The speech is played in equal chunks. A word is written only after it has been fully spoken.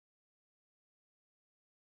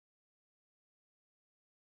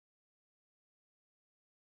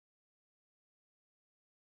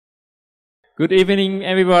Good evening,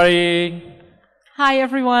 everybody. Hi,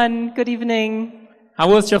 everyone. Good evening. How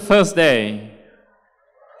was your first day?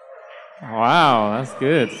 Wow, that's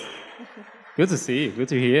good. Good to see you. Good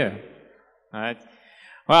to hear. All right.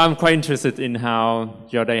 Well, I'm quite interested in how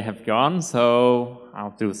your day have gone, so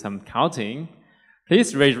I'll do some counting.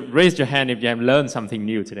 Please raise your hand if you have learned something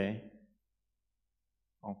new today.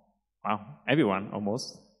 Oh, wow, everyone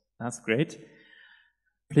almost. That's great.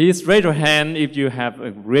 Please raise your hand if you have a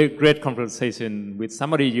great conversation with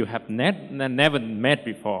somebody you have never met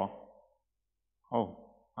before. Oh,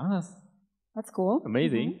 wow, that's cool.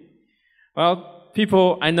 Amazing. Well,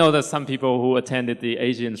 I know that some people who attended the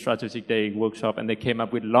Asian Strategic Day workshop and they came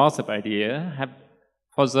up with lots of ideas.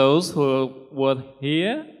 For those who were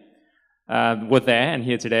here, were there and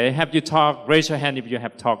here today, raise your hand if you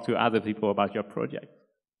have talked to other people about your project.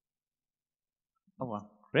 Oh, wow.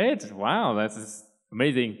 Great. Wow, that's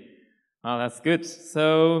amazing. Oh, that's good.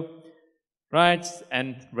 So, right,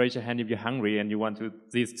 and raise your hand if you're hungry and you want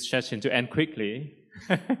this session to end quickly.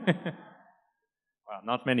 Wow,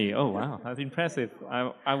 not many. Oh, wow, that's impressive.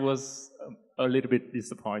 I was a little bit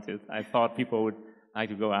disappointed. I thought people would like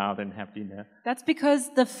to go out and have dinner. That's because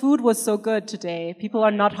the food was so good today. People are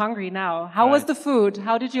not hungry now. How was the food?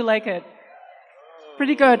 How did you like it?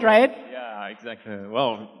 Pretty good, right? Yeah, exactly.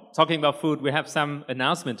 Well, talking about food, we have some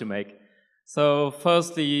announcement to make. So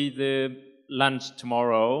firstly, the lunch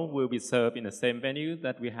tomorrow will be served in the same venue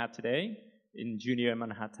that we had today in Junior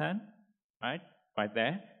Manhattan, right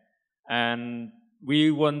there. And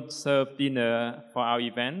we won't serve dinner for our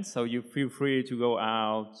event, so you feel free to go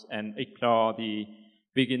out and explore the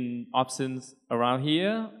vegan options around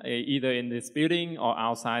here, either in this building or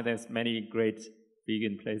outside. There's many great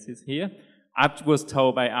vegan places here. I was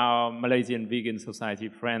told by our Malaysian Vegan Society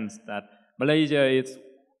friends that Malaysia is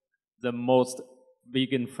the most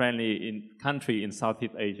vegan-friendly country in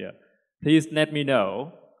Southeast Asia. Please let me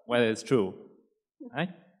know whether it's true. Right?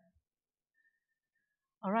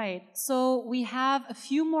 All right. So we have a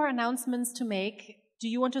few more announcements to make. Do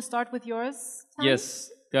you want to start with yours, Thanh? Yes.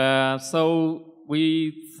 So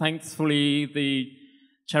thankfully, the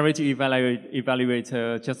charity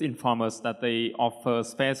evaluator just informed us that they offer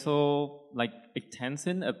special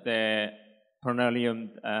extension of their Pernalium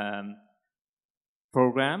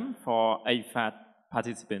program for AFAD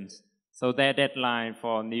participants. So their deadline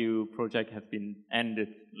for new project has been ended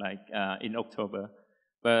in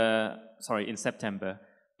September.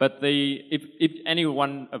 But if any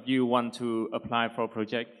one of you want to apply for a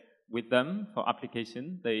project with them for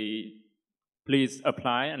application, please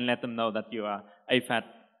apply and let them know that you are AFAD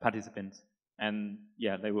participants. And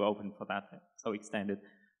yeah, they will open for that, so extended.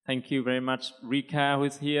 Thank you very much. Rika, who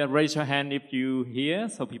is here, raise your hand if you're here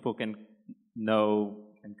so people can know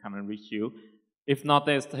and come and reach you. If not,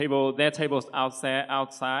 there are tables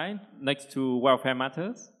outside next to Welfare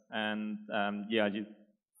Matters. And you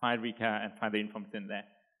find Rika and find the information there.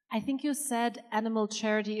 I think you said animal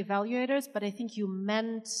charity evaluators, but I think you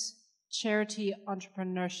meant charity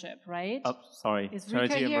entrepreneurship, right? Oh, sorry. Is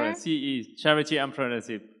Rika here? CE, charity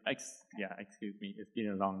entrepreneurship. Excuse me. It's been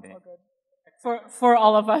a long day. For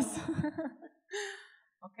all of us.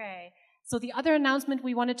 Okay. So the other announcement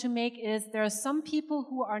we wanted to make is there are some people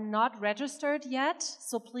who are not registered yet.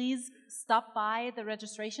 So please stop by the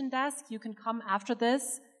registration desk. You can come after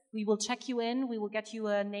this. We will check you in. We will get you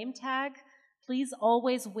a name tag. Please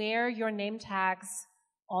always wear your name tags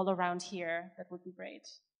all around here. That would be great.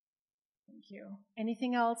 Thank you.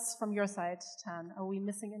 Anything else from your side, Thanh? Are we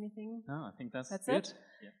missing anything? No, I think that's good. It?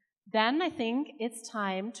 Yeah. Then I think it's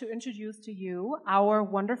time to introduce to you our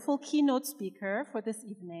wonderful keynote speaker for this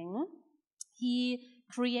evening. He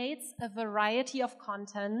creates a variety of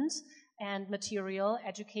content and material,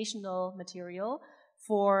 educational material,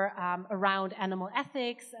 for around animal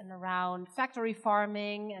ethics and around factory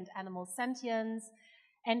farming and animal sentience.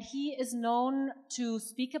 And he is known to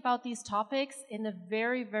speak about these topics in a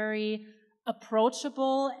very, very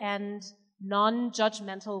approachable and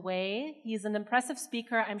non-judgmental way. He's an impressive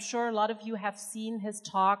speaker. I'm sure a lot of you have seen his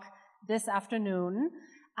talk this afternoon.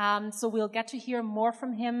 So we'll get to hear more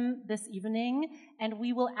from him this evening. And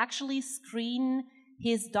we will actually screen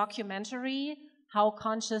his documentary, How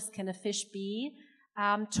Conscious Can a Fish Be?,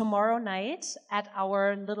 tomorrow night at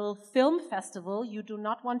our little film festival. You do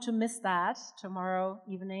not want to miss that tomorrow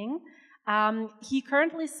evening. He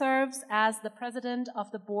currently serves as the president of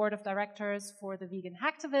the board of directors for the Vegan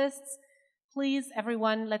Hacktivists. Please,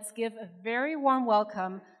 everyone, let's give a very warm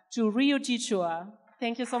welcome to Ryuji Chua.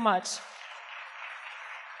 Thank you so much.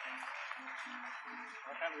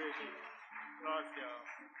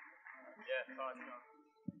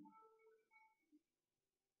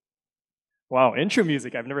 Wow, intro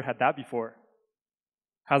music. I've never had that before.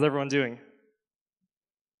 How's everyone doing?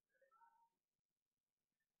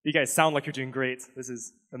 You guys sound like you're doing great. This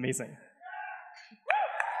is amazing.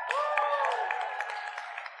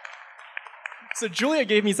 So Julia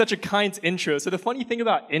gave me such a kind intro. So the funny thing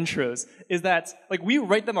about intros is that, like, we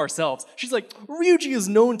write them ourselves. She's like, Ryuji is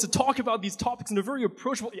known to talk about these topics in a very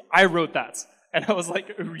approachable. I wrote that, and I was like,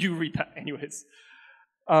 you read that anyways.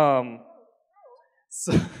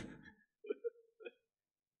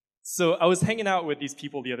 So I was hanging out with these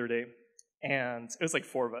people the other day, and it was like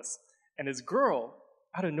 4 of us. And this girl,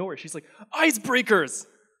 out of nowhere, she's like, icebreakers!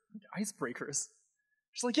 Icebreakers?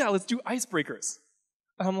 She's like, yeah, let's do icebreakers.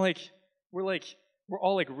 And I'm like, we're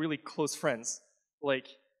all like really close friends. Like,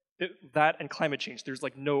 that and climate change, there's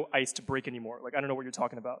like no ice to break anymore. Like, I don't know what you're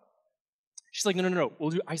talking about. She's like, no,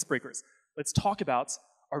 we'll do icebreakers. Let's talk about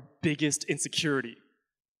our biggest insecurity.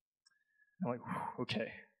 I'm like,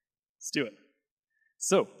 okay, let's do it.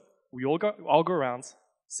 So, we all go around,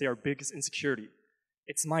 say our biggest insecurity.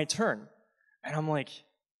 It's my turn. And I'm like,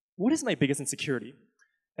 what is my biggest insecurity?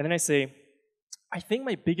 And then I say, I think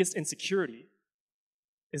my biggest insecurity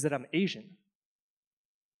is that I'm Asian.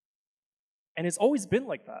 And it's always been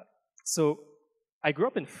like that. So I grew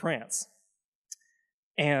up in France.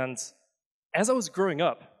 And as I was growing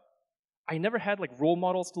up, I never had like role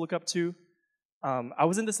models to look up to. I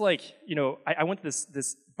was in this like, I went to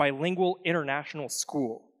this bilingual international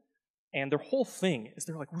school. And their whole thing is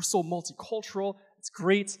they're like, we're so multicultural, it's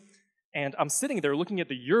great. And I'm sitting there looking at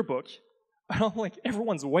the yearbook, and I'm like,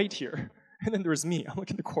 everyone's white here. And then there's me. I'm like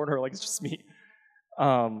in the corner, like it's just me.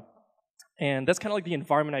 And that's kind of like the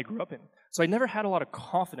environment I grew up in. So I never had a lot of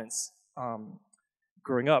confidence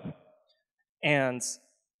growing up. And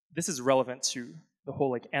this is relevant to the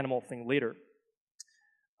whole like animal thing later.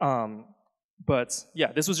 But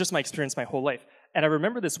yeah, this was just my experience my whole life. And I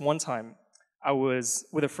remember this one time, I was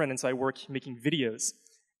with a friend, and so I work making videos.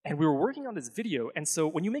 And we were working on this video, and so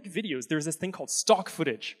when you make videos, there's this thing called stock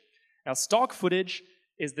footage. Now, stock footage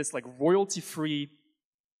is this like royalty-free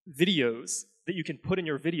videos that you can put in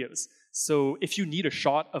your videos. So if you need a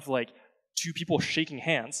shot of like 2 people shaking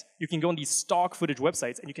hands, you can go on these stock footage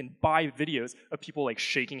websites and you can buy videos of people like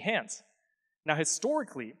shaking hands. Now,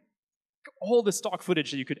 historically, all the stock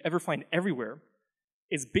footage that you could ever find everywhere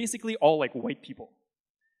is basically all like white people.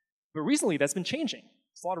 But recently, that's been changing.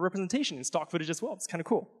 There's a lot of representation in stock footage as well. It's kind of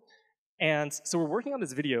cool. And so we're working on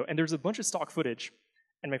this video, and there's a bunch of stock footage,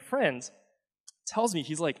 and my friend tells me,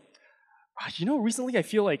 he's like, recently I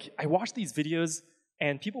feel like I watch these videos,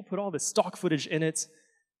 and people put all this stock footage in it,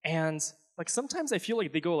 and like sometimes I feel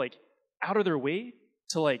like they go like out of their way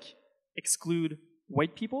to like exclude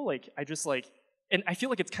white people. Like and I feel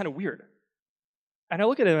like it's kind of weird. And I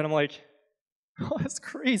look at him, and I'm like, oh, that's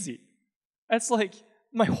crazy. That's like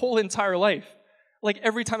my whole entire life. Like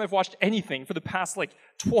every time I've watched anything for the past like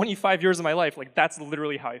 25 years of my life, like that's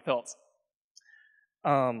literally how I felt.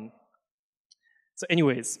 So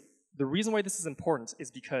anyways, the reason why this is important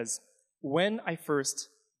is because when I first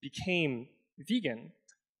became vegan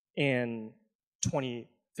in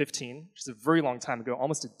 2015, which is a very long time ago,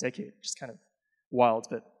 almost a decade, which is kind of wild,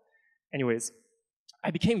 but anyways,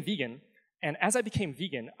 I became vegan, and as I became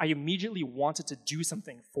vegan, I immediately wanted to do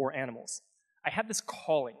something for animals. I had this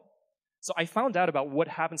calling. So I found out about what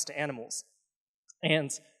happens to animals.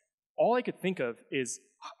 And all I could think of is,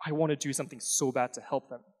 I want to do something so bad to help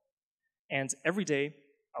them. And every day,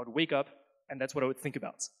 I would wake up, and that's what I would think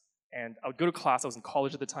about. And I would go to class, I was in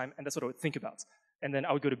college at the time, and that's what I would think about. And then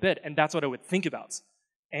I would go to bed, and that's what I would think about.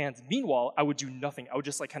 And meanwhile, I would do nothing. I would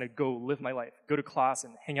just like kind of go live my life, go to class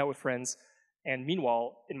and hang out with friends. And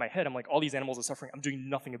meanwhile, in my head, I'm like, all these animals are suffering, I'm doing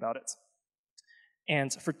nothing about it.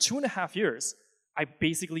 And for 2.5 years, I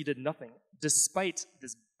basically did nothing, despite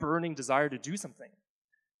this burning desire to do something.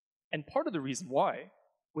 And part of the reason why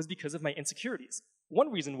was because of my insecurities.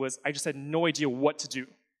 One reason was I just had no idea what to do.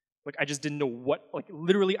 Like, I just didn't know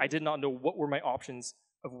literally, I did not know what were my options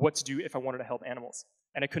of what to do if I wanted to help animals.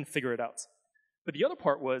 And I couldn't figure it out. But the other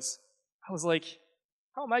part was, I was like,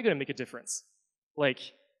 how am I going to make a difference? Like,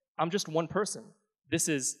 I'm just one person. This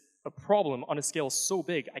is a problem on a scale so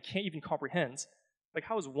big, I can't even comprehend. Like,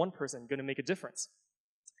 how is one person going to make a difference?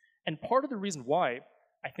 And part of the reason why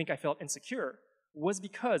I think I felt insecure was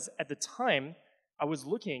because at the time, I was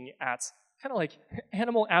looking at kind of like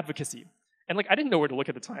animal advocacy. And like, I didn't know where to look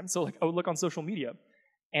at the time, so like, I would look on social media.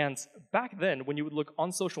 And back then, when you would look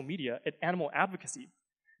on social media at animal advocacy,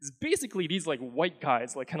 it's basically these like white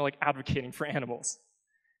guys like kind of like advocating for animals.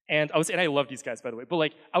 And I love these guys, by the way, but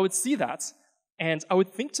like, I would see that, and I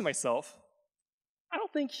would think to myself, I don't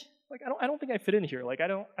think I fit in here. Like, I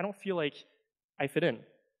don't feel like I fit in.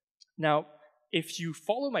 Now, if you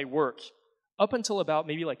follow my work, up until about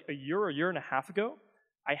maybe like a year and a half ago,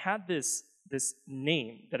 I had this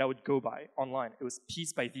name that I would go by online. It was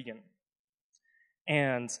Peace by Vegan.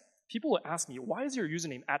 And people would ask me, why is your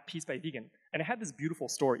username @PeaceByVegan? And I had this beautiful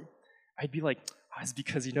story. I'd be like, oh, it's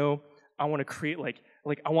because, you know, I want to create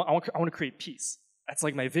I want to create peace. That's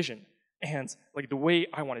like my vision. And like the way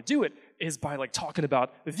I want to do it is by like talking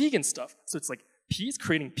about vegan stuff. So it's like peace,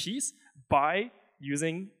 creating peace by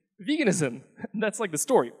using veganism. That's like the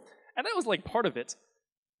story. And that was like part of it.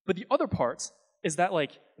 But the other part is that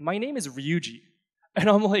like my name is Ryuji. And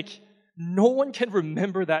I'm like, no one can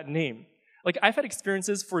remember that name. Like I've had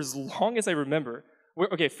experiences for as long as I remember where,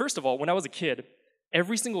 okay, first of all, when I was a kid,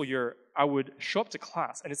 every single year I would show up to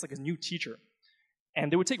class and it's like a new teacher.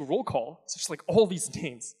 And they would take roll call, so just like all these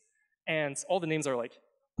names. And all the names are like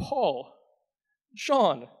Paul,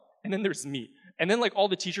 Sean, and then there's me. And then like all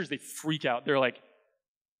the teachers, they freak out. They're like,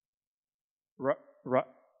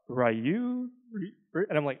 Ryu?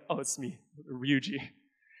 And I'm like, oh, it's me, Ryuji.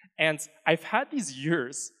 And I've had these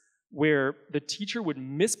years where the teacher would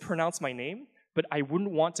mispronounce my name, but I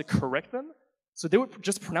wouldn't want to correct them. So they would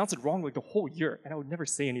just pronounce it wrong like the whole year, and I would never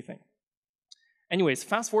say anything. Anyways,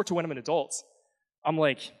 fast forward to when I'm an adult. I'm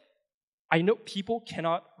like, I know people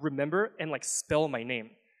cannot remember and like spell my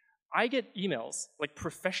name. I get emails, like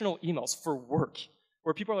professional emails for work,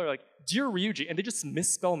 where people are like, Dear Ryuji, and they just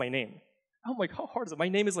misspell my name. I'm like, how hard is it? My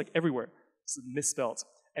name is like everywhere. It's misspelled.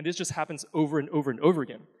 And this just happens over and over and over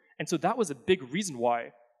again. And so that was a big reason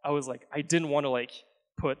why I was like, I didn't want to like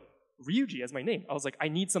put Ryuji as my name. I was like, I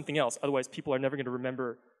need something else, otherwise people are never going to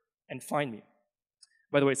remember and find me.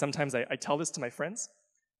 By the way, sometimes I tell this to my friends,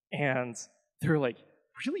 and they're like,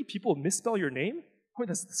 really? People misspell your name? Oh,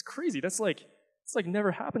 that's crazy. It's like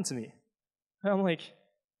never happened to me. And I'm like,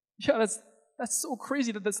 yeah, that's so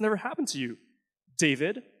crazy that that's never happened to you,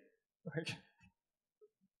 David. Like,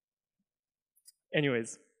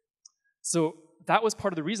 anyways, so that was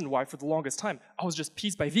part of the reason why for the longest time I was just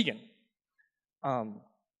Peace by Vegan.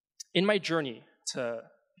 In my journey to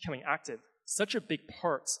becoming active, such a big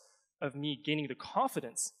part of me gaining the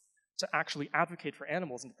confidence to actually advocate for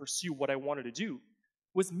animals and pursue what I wanted to do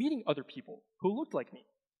was meeting other people who looked like me.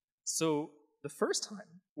 So the first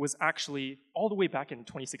time was actually all the way back in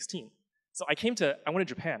 2016. So I went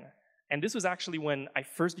to Japan, and this was actually when I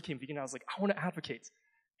first became vegan. I was like, I want to advocate.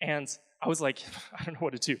 And I was like, I don't know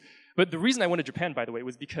what to do. But the reason I went to Japan, by the way,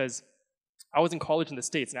 was because I was in college in the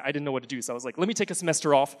States, and I didn't know what to do. So I was like, let me take a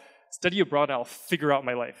semester off, study abroad, and I'll figure out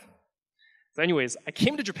my life. So anyways, I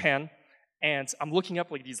came to Japan, and I'm looking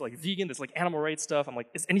up like these like vegan, this like animal rights stuff. I'm like,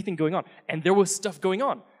 is anything going on? And there was stuff going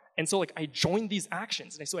on. And so like I joined these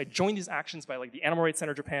actions. And so I joined these actions by like the Animal Rights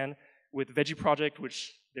Center Japan with Veggie Project,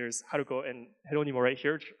 which there's Haruko and Hironimo right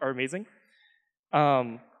here, which are amazing.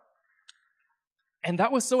 And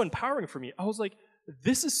that was so empowering for me. I was like,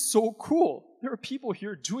 this is so cool. There are people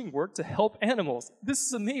here doing work to help animals. This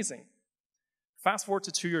is amazing. Fast forward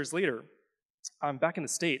to 2 years later, I'm back in the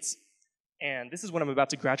States, and this is when I'm about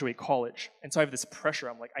to graduate college. And so I have this pressure.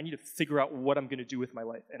 I'm like, I need to figure out what I'm going to do with my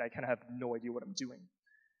life, and I kind of have no idea what I'm doing.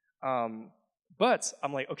 But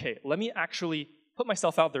I'm like, okay, let me actually put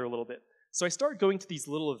myself out there a little bit. So I started going to these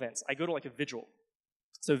little events. I go to like a vigil.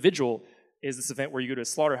 So a vigil is this event where you go to a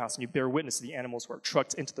slaughterhouse and you bear witness to the animals who are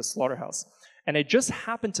trucked into the slaughterhouse. And I just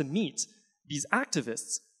happened to meet these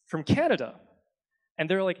activists from Canada. And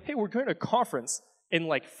they're like, hey, we're going to a conference in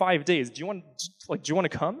like 5 days. Do you want to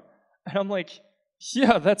come? And I'm like,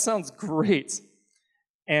 yeah, that sounds great.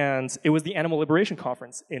 And it was the Animal Liberation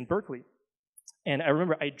Conference in Berkeley. And I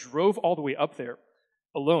remember I drove all the way up there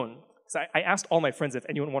alone. So I asked all my friends if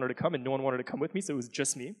anyone wanted to come, and no one wanted to come with me, so it was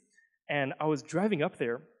just me. And I was driving up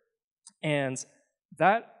there, and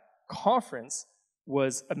that conference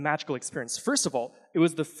was a magical experience. First of all, it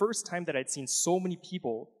was the first time that I'd seen so many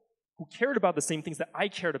people who cared about the same things that I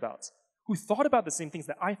cared about, who thought about the same things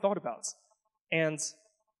that I thought about. And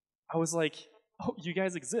I was like, oh, you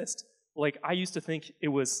guys exist. Like, I used to think it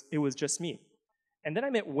was just me. And then I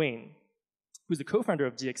met Wayne, who's the co-founder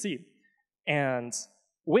of DXE. And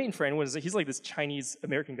Wayne, for anyone, he's like this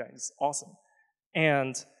Chinese-American guy. He's awesome.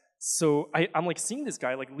 And so I'm like seeing this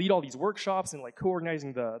guy like lead all these workshops and like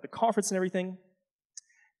co-organizing the conference and everything.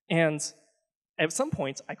 And at some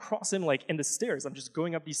point, I cross him like in the stairs. I'm just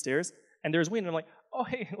going up these stairs, and there's Wayne, and I'm like, oh,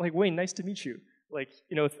 hey, like Wayne, nice to meet you. Like,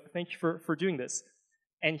 you know, thank you for doing this.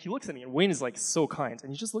 And he looks at me, and Wayne is like so kind,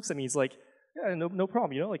 and he just looks at me. He's like, yeah, no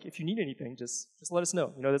problem. You know, like if you need anything, just let us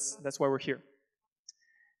know. You know, that's why we're here.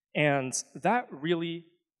 And that really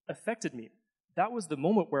affected me. That was the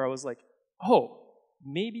moment where I was like, oh,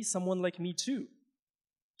 maybe someone like me too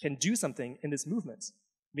can do something in this movement.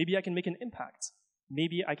 Maybe I can make an impact.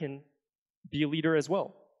 Maybe I can be a leader as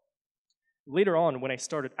well. Later on, when I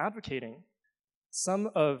started advocating, some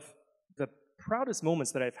of the proudest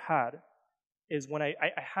moments that I've had is when I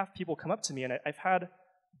have people come up to me, and I've had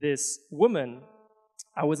this woman.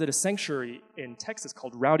 I was at a sanctuary in Texas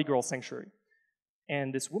called Rowdy Girl Sanctuary,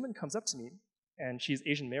 and this woman comes up to me, and she's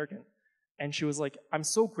Asian American, and she was like, "I'm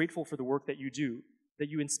so grateful for the work that you do, that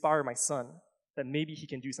you inspire my son, that maybe he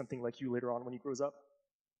can do something like you later on when he grows up."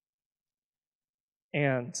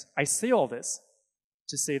 And I say all this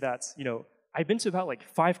to say that, I've been to about like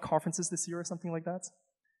 5 conferences this year or something like that.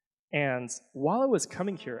 And while I was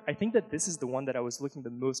coming here, I think that this is the one that I was looking the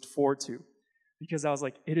most forward to, because I was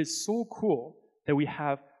like, it is so cool that we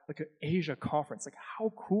have like an Asia conference. Like,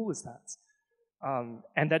 how cool is that?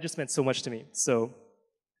 And that just meant so much to me. So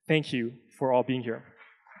thank you for all being here.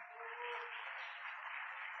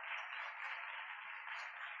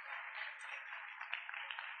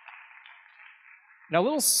 Now, a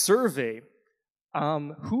little survey.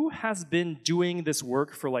 Who has been doing this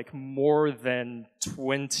work for like more than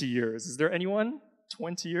 20 years? Is there anyone?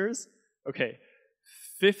 20 years? Okay.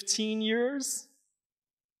 15 years?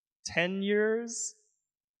 10 years?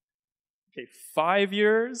 Okay, 5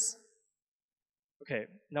 years? Okay,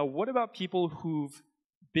 now what about people who've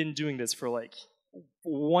been doing this for like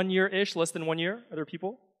 1 year-ish, less than 1 year? Are there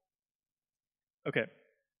people? Okay.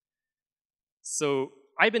 So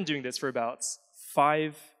I've been doing this for about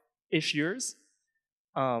 5-ish years.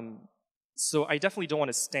 So I definitely don't want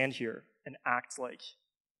to stand here and act like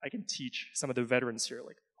I can teach some of the veterans here,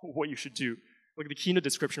 like, what you should do. Like, the keynote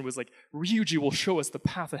description was like, Ryuji will show us the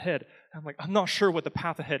path ahead. And I'm like, I'm not sure what the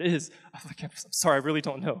path ahead is. I'm like, I'm sorry, I really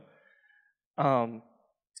don't know.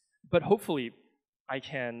 But hopefully, I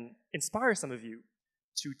can inspire some of you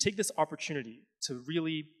to take this opportunity to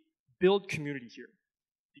really build community here.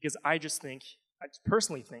 Because I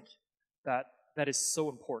personally think that that is so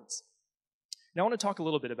important. Now I want to talk a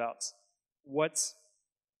little bit about what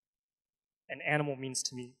an animal means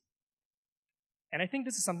to me. And I think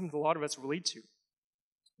this is something that a lot of us relate to,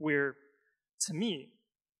 where, to me,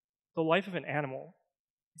 the life of an animal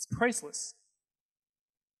is priceless,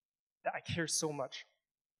 that I care so much.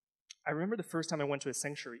 I remember the first time I went to a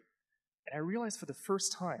sanctuary, and I realized for the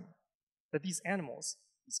first time that these animals,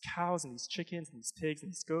 these cows and these chickens and these pigs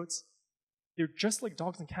and these goats, they're just like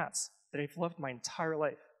dogs and cats that I've loved my entire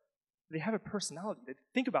life. They have a personality. They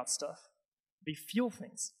think about stuff. They feel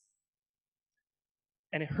things.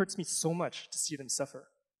 And it hurts me so much to see them suffer.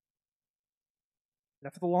 Now,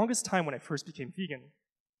 for the longest time when I first became vegan,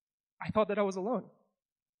 I thought that I was alone,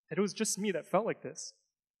 that it was just me that felt like this.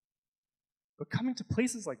 But coming to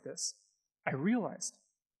places like this, I realized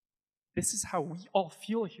this is how we all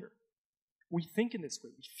feel here. We think in this way.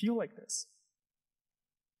 We feel like this.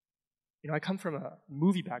 I come from a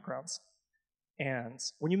movie background. And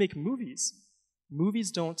when you make movies,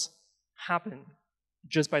 movies don't happen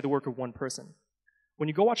just by the work of one person. When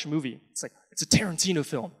you go watch a movie, it's like, it's a Tarantino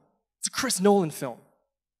film. It's a Chris Nolan film.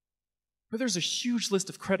 But there's a huge list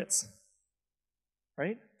of credits,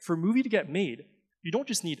 right? For a movie to get made, you don't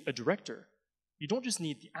just need a director. You don't just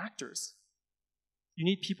need the actors. You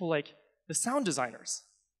need people like the sound designers.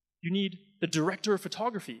 You need the director of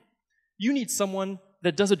photography. You need someone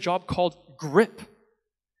that does a job called grip.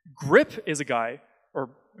 Grip is a guy, or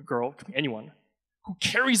a girl, anyone, who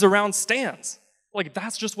carries around stands. Like,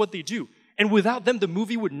 that's just what they do. And without them, the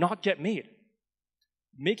movie would not get made.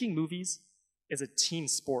 Making movies is a team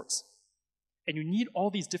sport. And you need all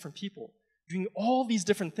these different people doing all these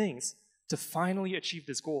different things to finally achieve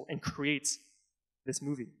this goal and create this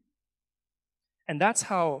movie. And that's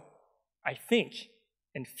how I think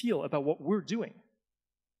and feel about what we're doing.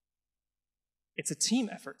 It's a team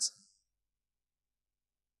effort.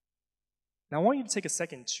 Now, I want you to take a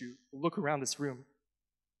second to look around this room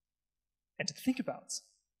and to think about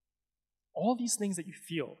all these things that you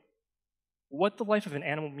feel, what the life of an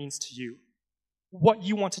animal means to you, what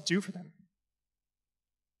you want to do for them.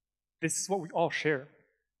 This is what we all share.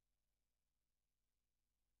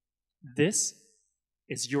 This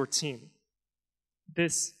is your team.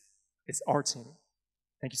 This is our team.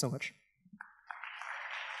 Thank you so much.